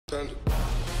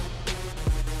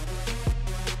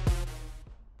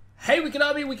Hey Wicked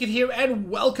Army, Wicked here, and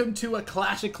welcome to a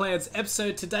Clash of Clans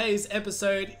episode. Today's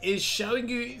episode is showing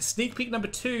you sneak peek number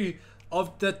 2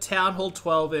 of the Townhall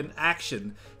 12 in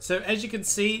action. So as you can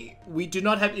see, we do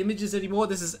not have images anymore.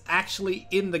 This is actually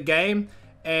in the game,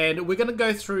 and we're going to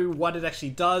go through what it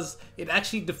actually does. It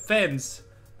actually defends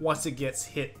once it gets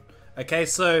hit. Okay,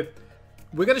 so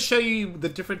we're going to show you the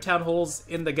different town halls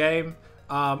in the game,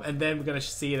 and then we're going to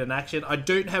see it in action. I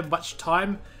don't have much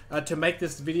time to make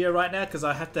this video right now because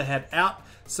I have to head out.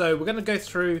 So we're going to go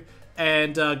through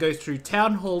and go through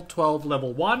Townhall 12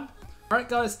 level 1. Alright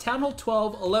guys, Townhall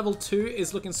 12 level 2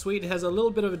 is looking sweet. It has a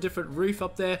little bit of a different roof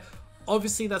up there.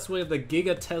 Obviously that's where the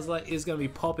Giga Tesla is going to be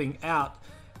popping out.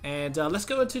 And let's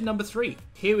go into number 3.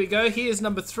 Here we go, here's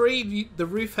number 3. The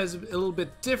roof has a little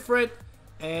bit different.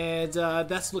 And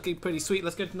that's looking pretty sweet.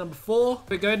 Let's go to number 4.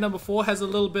 We go, number 4 has a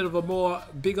little bit of a more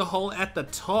bigger hole at the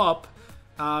top.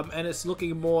 And it's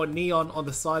looking more neon on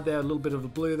the side there, a little bit of a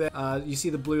blue there. You see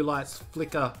the blue lights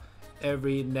flicker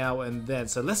every now and then.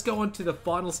 So let's go on to the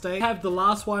final stage. We have the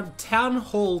last one,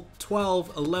 Townhall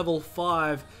 12 level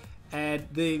 5, and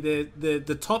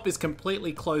the top is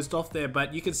completely closed off there,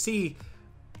 but you can see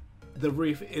the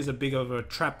roof is a big of a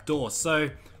trap door. So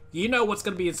you know what's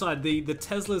going to be inside. The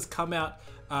Teslas come out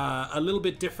a little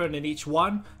bit different in each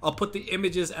one. I'll put the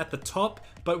images at the top,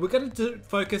 but we're going to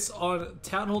focus on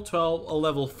Townhall 12 or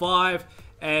level 5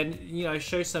 and, you know,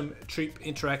 show some troop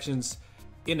interactions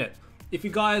in it. If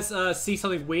you guys see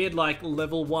something weird like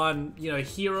level 1, you know,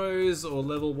 heroes or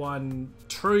level 1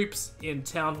 troops in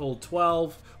Townhall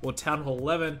 12 or Townhall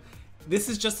 11, this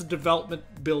is just a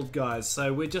development build, guys.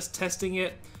 So we're just testing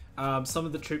it. Some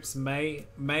of the troops may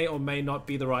or may not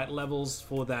be the right levels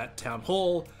for that town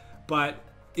hall, but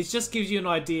it just gives you an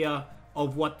idea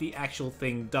of what the actual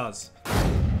thing does.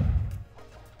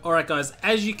 Alright guys,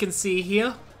 as you can see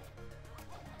here,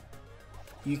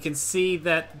 you can see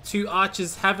that 2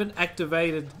 archers haven't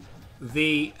activated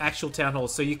the actual town hall.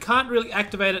 So you can't really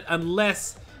activate it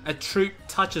unless a troop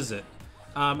touches it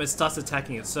and starts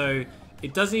attacking it. So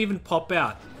it doesn't even pop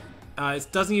out. It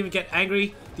doesn't even get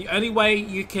angry. The only way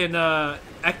you can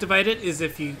activate it is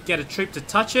if you get a troop to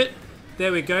touch it.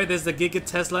 There we go. There's the Giga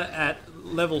Tesla at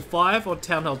level 5 on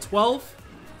Townhall 12.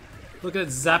 Look at it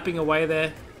zapping away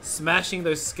there, smashing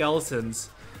those skeletons.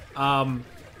 And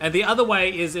the other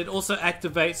way is it also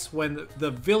activates when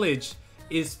the village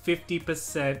is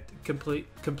 50%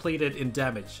 completed in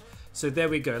damage. So there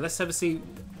we go. Let's have a see.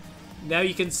 Now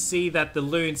you can see that the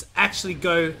loons actually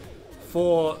go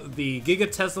for the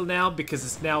Giga Tesla now, because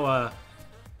it's now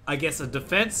I guess a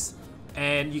defense,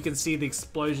 and you can see the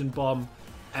explosion bomb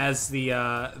as the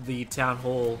town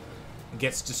hall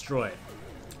gets destroyed.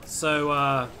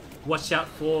 So watch out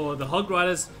for the hog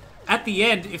riders. At the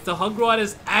end, if the hog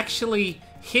riders actually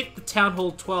hit the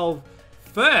Townhall 12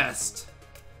 first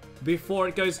before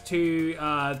it goes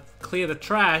to clear the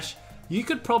trash, you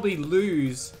could probably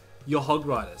lose your hog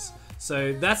riders.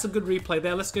 So that's a good replay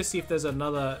there. Let's go see if there's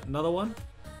another one.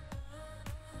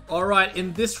 Alright,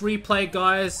 in this replay,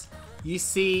 guys, you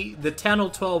see the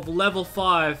Townhall 12 level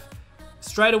 5.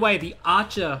 Straight away, the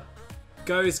archer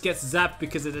gets zapped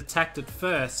because it attacked it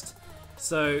first.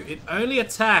 So it only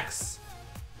attacks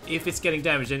if it's getting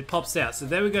damaged, and it pops out. So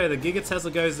there we go, the Giga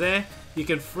Tesla goes there. You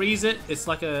can freeze it. It's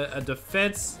like a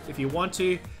defense if you want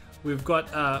to. We've got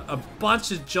a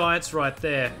bunch of giants right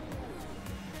there.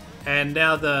 And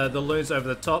now the loons over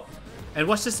the top. And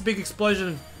watch this big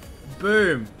explosion.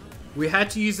 Boom. We had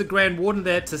to use the Grand Warden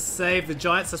there to save the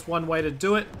giants. That's one way to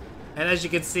do it. And as you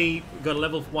can see, we've got a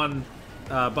level 1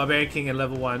 Barbarian King and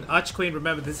level 1 Archer Queen.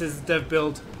 Remember, this is a dev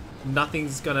build.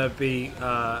 Nothing's going to be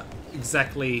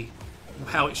exactly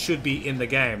how it should be in the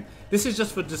game. This is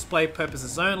just for display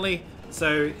purposes only.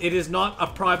 So it is not a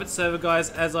private server, guys.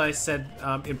 As I said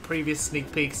in previous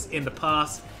sneak peeks in the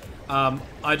past,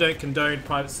 I don't condone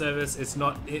private service. It's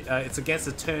not. It's against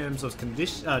the terms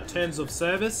of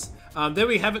service. There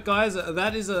we have it, guys.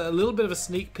 That is a little bit of a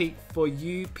sneak peek for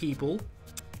you people.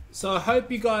 So I hope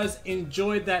you guys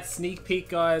enjoyed that sneak peek,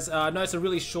 guys. I know it's a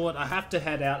really short. I have to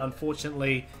head out,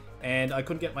 unfortunately, and I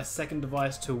couldn't get my second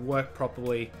device to work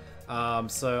properly.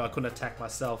 So I couldn't attack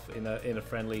myself in a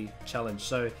friendly challenge.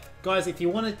 So guys, if you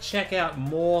want to check out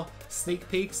more sneak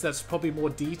peeks that's probably more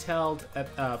detailed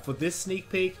for this sneak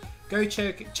peek, go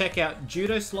check out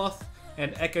Judo Sloth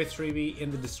and Echo 3B in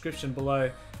the description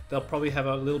below. They'll probably have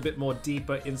a little bit more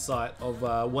deeper insight of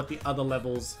what the other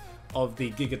levels of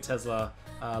the Giga Tesla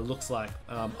looks like.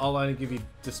 I'll only give you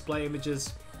display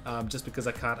images just because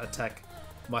I can't attack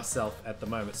myself at the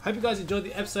moment. Hope you guys enjoyed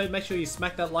the episode. Make sure you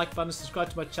smack that like button, subscribe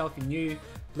to my channel if you're new.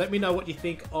 Let me know what you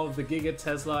think of the Giga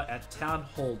Tesla at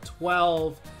Townhall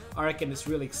 12. I reckon it's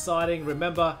really exciting.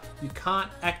 Remember, you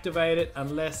can't activate it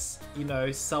unless, you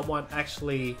know, someone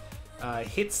actually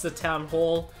hits the Town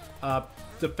Hall.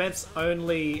 Defense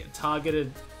only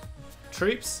targeted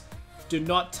troops do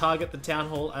not target the Town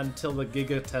Hall until the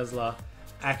Giga Tesla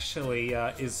actually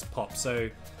is popped. So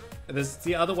there's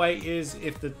the other way is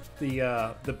if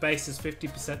the base is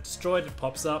 50% destroyed, it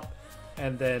pops up,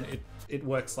 and then it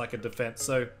works like a defense.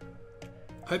 So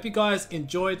hope you guys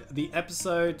enjoyed the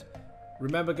episode.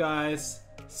 Remember guys,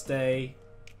 stay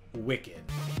wicked.